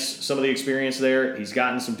enhance some of the experience there. He's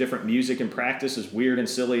gotten some different music in practice, as weird and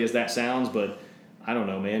silly as that sounds, but I don't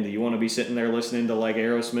know, man. Do you want to be sitting there listening to like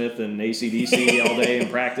Aerosmith and AC/DC all day in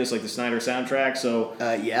practice, like the Snyder soundtrack? So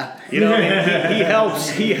yeah, you know, he helps.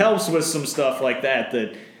 He helps with some stuff like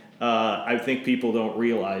that I think people don't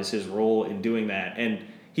realize his role in doing that. And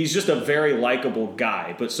he's just a very likable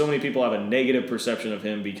guy. But so many people have a negative perception of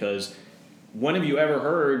him because when have you ever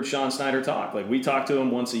heard Sean Snyder talk? Like, we talk to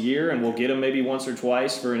him once a year, and we'll get him maybe once or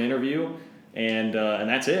twice for an interview, and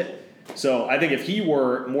that's it. So I think if he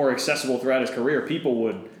were more accessible throughout his career, people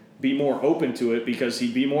would be more open to it because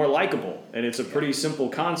he'd be more likable. And it's a pretty simple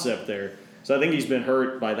concept there. So I think he's been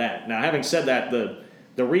hurt by that. Now, having said that,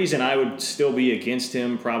 the reason I would still be against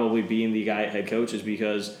him probably being the guy at head coach is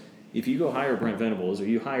because if you go hire Brent Venables or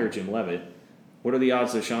you hire Jim Leavitt, what are the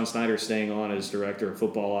odds of Sean Snyder staying on as director of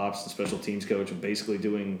football ops and special teams coach and basically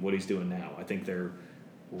doing what he's doing now? I think they're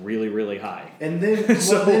really, really high. And then,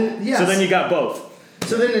 so then you got both.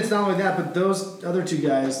 So then it's not only that, but those other two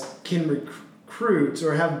guys can recruit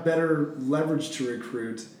or have better leverage to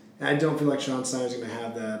recruit. And I don't feel like Sean Snyder's going to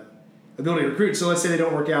have that ability to recruit. So let's say they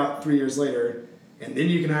don't work out 3 years later, and then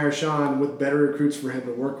you can hire Sean with better recruits for him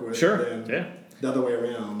to work with than the other way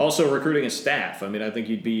around. Also, recruiting a staff. I mean, I think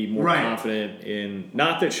you'd be more confident in –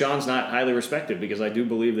 not that Sean's not highly respected, because I do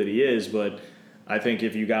believe that he is, but I think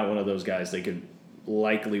if you got one of those guys, they could –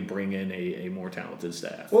 likely bring in a more talented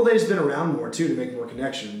staff. Well, they've just been around more, too, to make more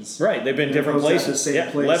connections. Right. They've been different places.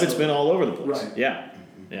 Place, Leavitt's been all over the place. Right. Yeah.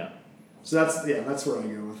 Yeah. So that's where I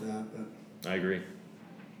go with that. But I agree.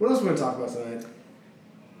 What else are we going to talk about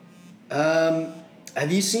tonight?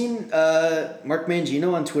 Have you seen Mark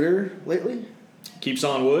Mangino on Twitter lately? Keeps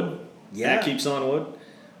on wood? Yeah. That keeps on wood.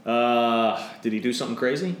 Did he do something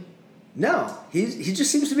crazy? No, he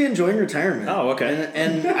just seems to be enjoying retirement. Oh, okay.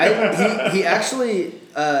 And he actually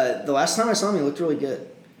the last time I saw him, he looked really good.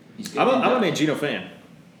 I'm a Mangino fan.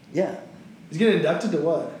 Yeah, he's getting inducted to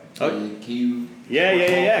what? KU.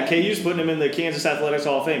 Yeah. KU's putting him in the Kansas Athletics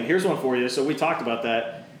Hall of Fame. Here's one for you. So we talked about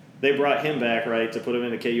that. They brought him back, right, to put him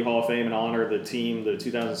in the KU Hall of Fame and honor the team, the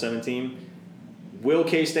 2007 team. Will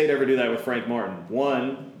K-State ever do that with Frank Martin?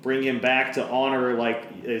 One, bring him back to honor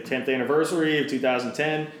like the 10th anniversary of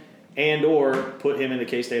 2010. And or put him in the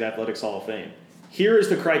K-State Athletics Hall of Fame. Here is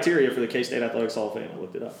the criteria for the K-State Athletics Hall of Fame. I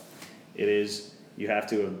looked it up. It is you have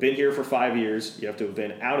to have been here for 5 years, you have to have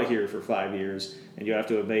been out of here for 5 years, and you have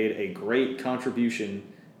to have made a great contribution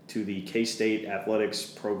to the K-State athletics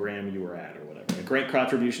program you were at or whatever. A great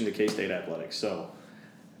contribution to K-State athletics. So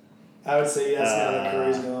I would say yes, now that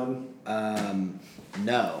Curry's gone.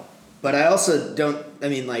 No. But I also don't,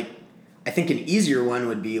 I think an easier one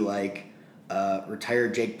would be like, retire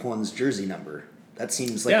Jake Pullen's jersey number. That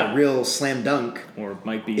seems like a real slam dunk. Or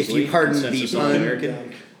Mike Beasley. If you pardon the pun.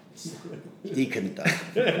 American. He couldn't dunk.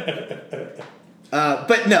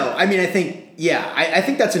 But no, I think, I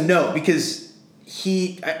think that's a no because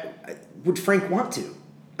would Frank want to?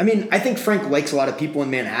 I think Frank likes a lot of people in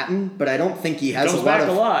Manhattan, but I don't think he has a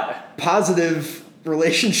lot positive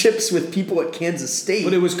relationships with people at Kansas State.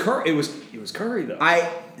 But it was Curry. It was Curry though.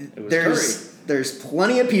 There's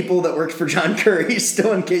plenty of people that worked for John Curry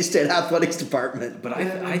still in K-State athletics department. But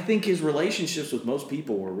I think his relationships with most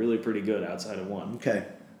people were really pretty good outside of one. Okay.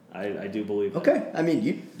 I do believe that. Okay.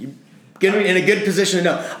 You get in a good position to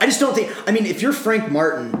know. I just don't think, if you're Frank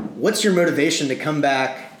Martin, what's your motivation to come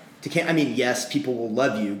back to yes, people will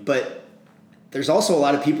love you, but there's also a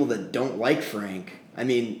lot of people that don't like Frank.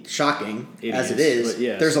 Shocking as it is.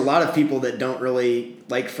 Yes. There's a lot of people that don't really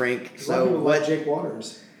like Frank. A lot of people like Jake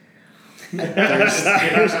Waters. No, but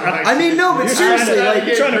seriously,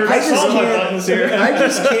 you're trying to press all my buttons here.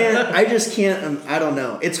 I just can't. I don't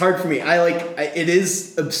know. It's hard for me. It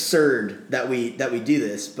is absurd that we do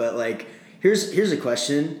this, but here's a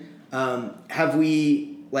question: have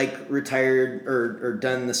we retired or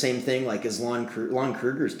done the same thing as Lon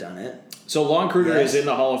Kruger's done it? So Lon Kruger is in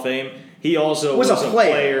the Hall of Fame. He also was a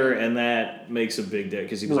player, and that makes a big difference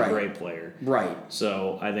because he was a great player. Right.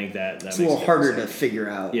 So I think that it's a little harder to figure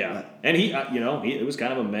out. Yeah, and he, it was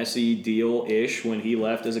kind of a messy deal-ish when he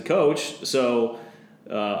left as a coach. So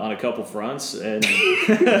on a couple fronts, and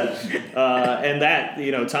and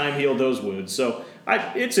that time healed those wounds. So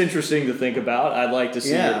it's interesting to think about. I'd like to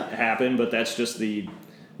see it happen, but that's just the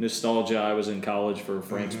nostalgia. I was in college for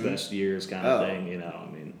Frank's best years kind of thing, you know.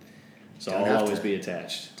 I mean, so I'll always be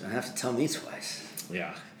attached. Don't have to tell me twice.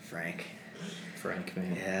 Yeah. Frank,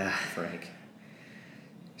 man. Yeah. Frank.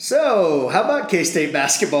 So, how about K-State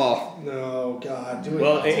basketball? No, God.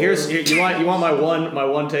 Well, you want my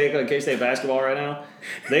one take on K-State basketball right now?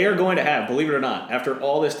 They are going to have, believe it or not, after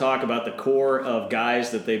all this talk about the core of guys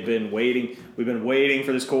that we've been waiting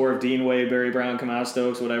for this core of Dean Wade, Barry Brown, Kamau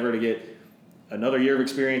Stokes, whatever, to get another year of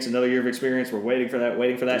experience. We're waiting for that.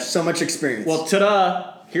 There's so much experience. Well,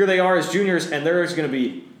 ta-da! Here they are as juniors, and there's going to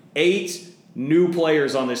be 8 new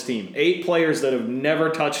players on this team. 8 players that have never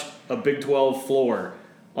touched a Big 12 floor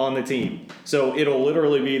on the team. So it'll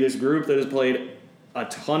literally be this group that has played a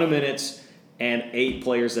ton of minutes and 8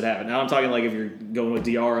 players that haven't. Now I'm talking like if you're going with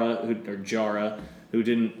Jara, who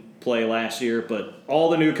didn't play last year, but all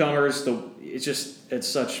the newcomers, it's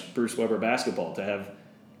such Bruce Weber basketball to have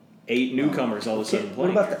 8 newcomers all of a sudden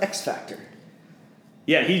playing. What about the X Factor?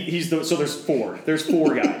 Yeah, so there's 4. There's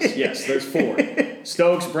 4 guys. Yes, there's 4.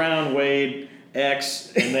 Stokes, Brown, Wade,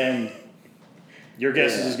 X, and then your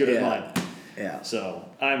guess is as good as mine. Yeah. So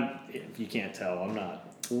if you can't tell, I'm not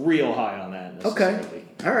real high on that necessarily. Okay.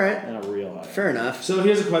 All right. Not real high. Fair enough. So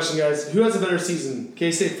here's a question, guys. Who has a better season,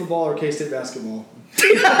 K-State football or K-State basketball?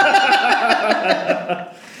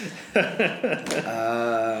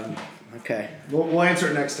 Okay. We'll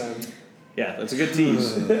answer it next time. Yeah, that's a good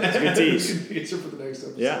tease. That's a good tease. Answer for the next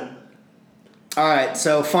episode. Yeah. All right,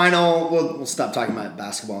 so final. We'll stop talking about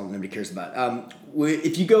basketball. Nobody cares about.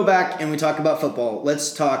 If you go back and we talk about football,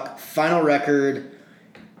 let's talk final record.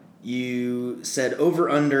 You said over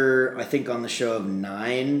under. I think on the show of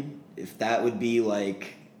 9. If that would be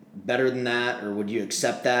like better than that, or would you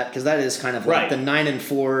accept that? Because that is kind of like the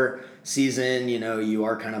 9-4 season. You know, you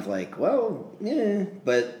are kind of like, well, yeah,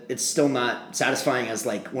 but it's still not satisfying as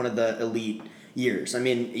like one of the elite years. I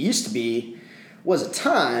mean, it used to be. Was a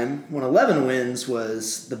time when 11 wins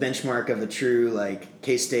was the benchmark of a true like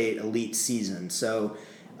K-State elite season. So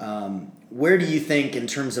where do you think in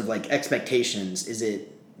terms of like expectations, is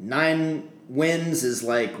it 9 wins is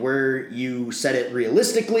like where you set it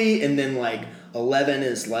realistically, and then like 11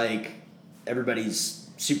 is like everybody's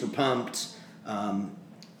super pumped,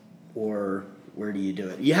 or where do you do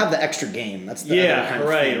it? You have the extra game. That's the other kind of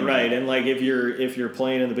thing. Right. And like if you're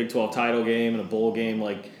playing in the Big 12 title game and a bowl game,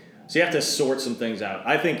 like. So you have to sort some things out.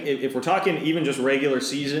 I think if we're talking even just regular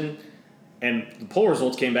season, and the poll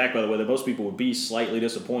results came back, by the way, that most people would be slightly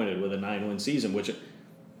disappointed with a 9-win season, which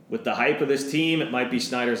with the hype of this team, it might be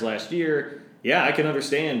Snyder's last year. Yeah, I can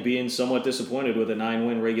understand being somewhat disappointed with a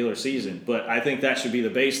 9-win regular season, but I think that should be the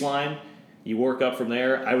baseline. You work up from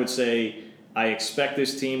there. I would say I expect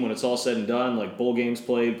this team, when it's all said and done, like bowl games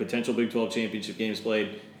played, potential Big 12 championship games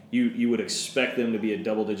played, you would expect them to be a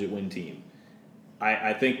double-digit win team.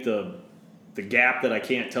 I think the gap that I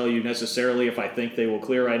can't tell you necessarily if I think they will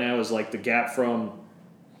clear right now is like the gap from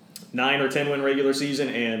 9 or 10 win regular season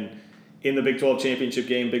and in the Big 12 championship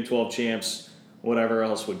game, Big 12 champs, whatever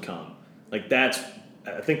else would come. Like I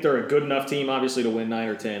think they're a good enough team obviously to win 9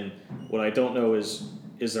 or 10. What I don't know is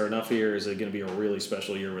there enough here? Is it going to be a really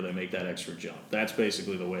special year where they make that extra jump? That's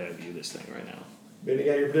basically the way I view this thing right now. Benny,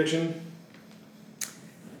 got your prediction?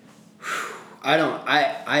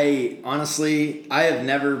 I honestly, I have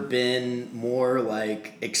never been more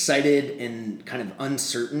like excited and kind of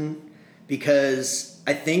uncertain, because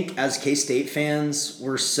I think as K-State fans,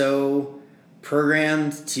 we're so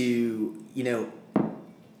programmed to, you know,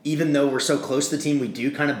 even though we're so close to the team, we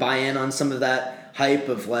do kind of buy in on some of that hype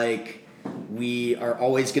of like, we are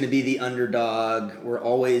always going to be the underdog. We're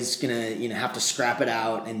always going to, you know, have to scrap it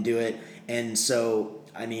out and do it. And so,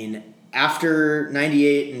 I mean, after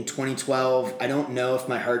 98 and 2012, I don't know if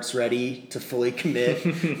my heart's ready to fully commit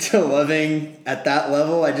to loving at that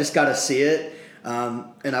level. I just got to see it,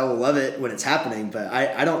 and I will love it when it's happening. But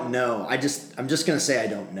I don't know. I'm just gonna say I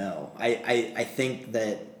don't know. I think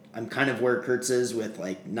that I'm kind of where Kurtz is with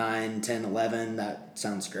like 9, 10, 11. That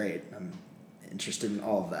sounds great. I'm interested in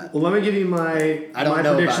all of that. Well, let me give you my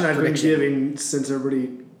prediction I've been giving since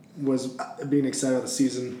everybody was being excited about the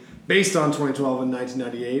season. Based on 2012 and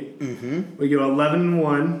 1998, we go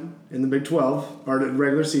 11-1 in the Big 12, or the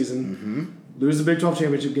regular season, lose the Big 12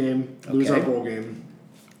 championship game, lose our bowl game,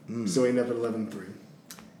 so we end up at 11-3.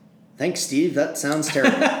 Thanks, Steve. That sounds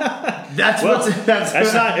terrible.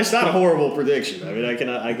 It's not a horrible prediction. I mean, I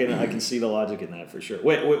can see the logic in that for sure.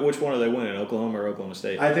 Wait, which one are they winning? Oklahoma or Oklahoma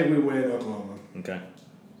State? I think we win Oklahoma. Okay.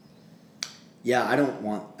 Yeah,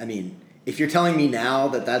 I mean, if you're telling me now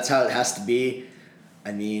that that's how it has to be,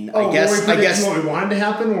 I mean, I guess were we predicting what we wanted to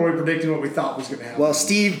happen, or were we predicting what we thought was going to happen? Well,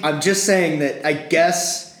 Steve, I'm just saying that I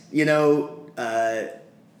guess, you know,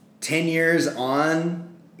 10 years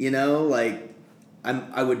on, like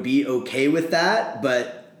I would be okay with that,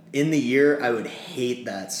 but in the year I would hate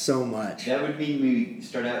that so much. That would mean we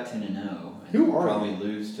start out 10-0. Who are probably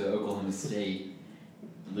lose to Oklahoma State,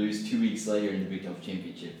 lose 2 weeks later in the Big 12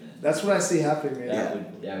 championship. That's what I see happening, man.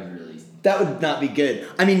 That would really. That would not be good.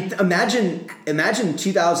 I mean, imagine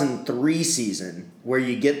 2003 season where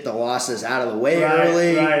you get the losses out of the way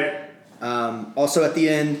early. Right. Also at the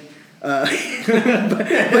end, but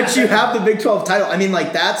you have the Big 12 title. I mean,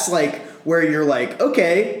 like that's like where you're like,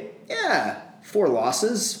 okay, yeah, 4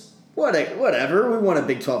 losses, whatever. We won a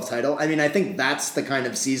Big 12 title. I mean, I think that's the kind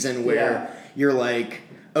of season where you're like,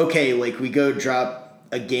 okay, like we go drop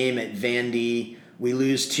a game at Vandy, we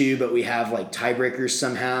lose 2, but we have like tiebreakers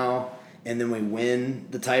somehow, and then we win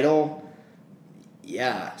the title.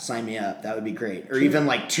 Yeah, sign me up. That would be great. Or even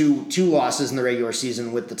like two losses in the regular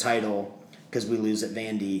season with the title because we lose at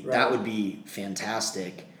Vandy. Right. That would be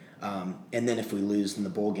fantastic. And then if we lose in the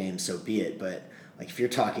bowl game, so be it. But like if you're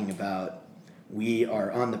talking about we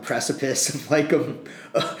are on the precipice of like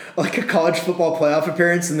a college football playoff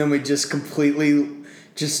appearance and then we just completely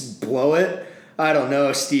just blow it. I don't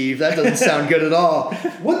know, Steve. That doesn't sound good at all.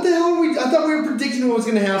 What the hell are we? I thought we were predicting what was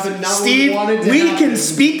going to happen. Now Steve, we can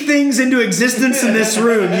speak things into existence in this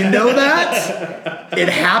room. You know that? It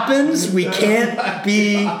happens. We can't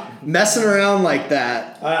be messing around like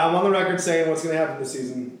that. I'm on the record saying what's going to happen this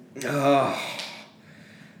season. Oh.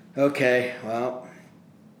 Okay, well.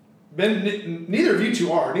 Ben, neither of you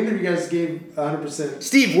two are. Neither of you guys gave 100%.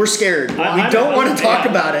 Steve, we're scared. We don't want to talk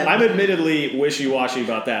about it. I'm admittedly wishy-washy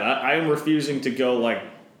about that. I am refusing to go like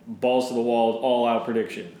balls to the wall, all-out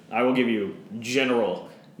prediction. I will give you general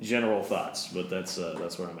thoughts, but that's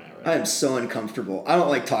where I'm at right now. I am so uncomfortable. I don't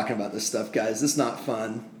like talking about this stuff, guys. It's not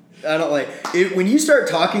fun. I don't like it. When you start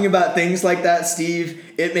talking about things like that,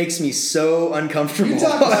 Steve, it makes me so uncomfortable. You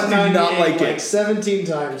talked about I do not like like it. 17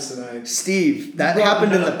 times tonight. Steve, that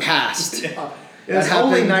happened in the past. Yeah. It was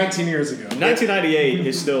only 19 years ago. 1998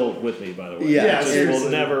 is still with me, by the way. Yeah, it will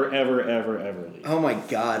never, ever leave. Oh my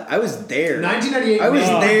God, I was there. 1998. I was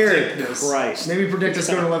there. Christ. Maybe predict us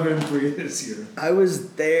going 11-3 this year. I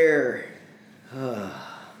was there. Well,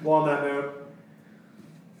 on that note,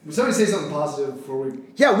 would somebody say something positive before we?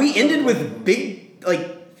 Yeah, we ended with big like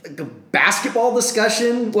a basketball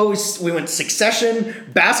discussion. Well, we went succession,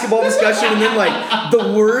 basketball discussion, and then like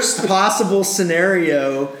the worst possible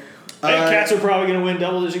scenario. Cats are probably going to win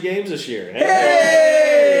double-digit games this year. Hey!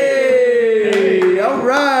 All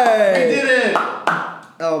right. We did it.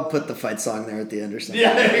 I'll put the fight song there at the end or something.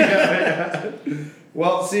 Yeah, there you go.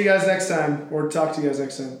 Well, see you guys next time, or talk to you guys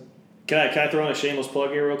next time. Can I throw in a shameless plug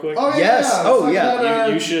here real quick? Oh yeah. Yes. Oh yeah.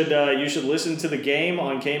 About, you should listen to the game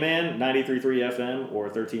on KMAN 93.3 FM or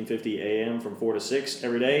 1350 AM from 4 to 6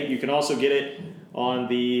 every day. You can also get it on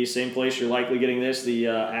the same place you're likely getting this, the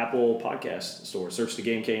Apple Podcast Store. Search the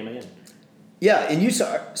game KMAN. Yeah, and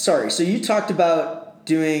so you talked about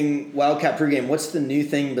doing Wildcat pregame. What's the new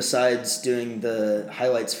thing besides doing the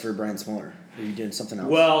highlights for Brian Smoller? Are you doing something else?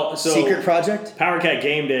 Well, so secret project? PowerCat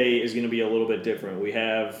Game Day is going to be a little bit different.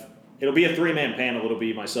 It'll be a 3-man panel. It'll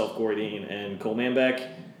be myself, Corey Dean, and Cole Manbeck.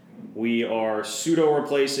 We are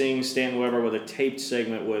pseudo-replacing Stan Weber with a taped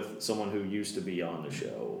segment with someone who used to be on the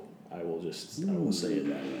show. I will say it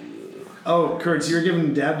that way. Oh, Kurtz, you were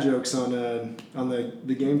giving dad jokes on the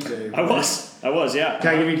game today. Right? I was, yeah.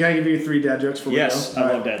 Can I give you 3 dad jokes for me? Yes,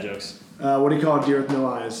 I love dad jokes. What do you call a deer with no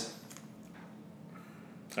eyes?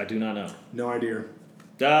 I do not know. No idea.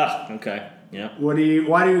 Okay, yeah. Why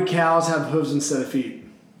do cows have hooves instead of feet?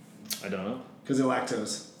 I don't know. Because they're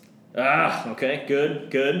lactose. Okay,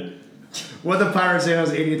 good. What did the pirate say on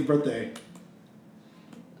his 80th birthday?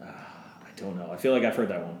 I don't know. I feel like I've heard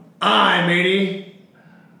that one. Aye, matey.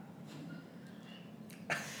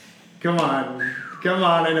 Come on.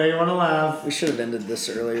 I know you want to laugh. We should have ended this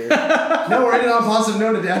earlier. No, we're ending on a positive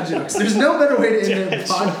note of dad jokes. There's no better way to end a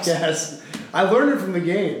podcast. I learned it from the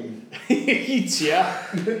game.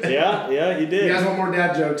 Yeah, you did. You guys want more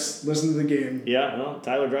dad jokes? Listen to the game. Yeah, well,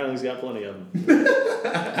 Tyler Dryling's got plenty of them.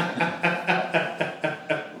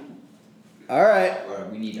 All right. All right,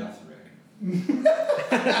 we need off the record.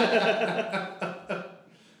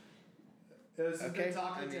 Okay.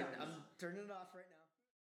 I'm turning it off right now.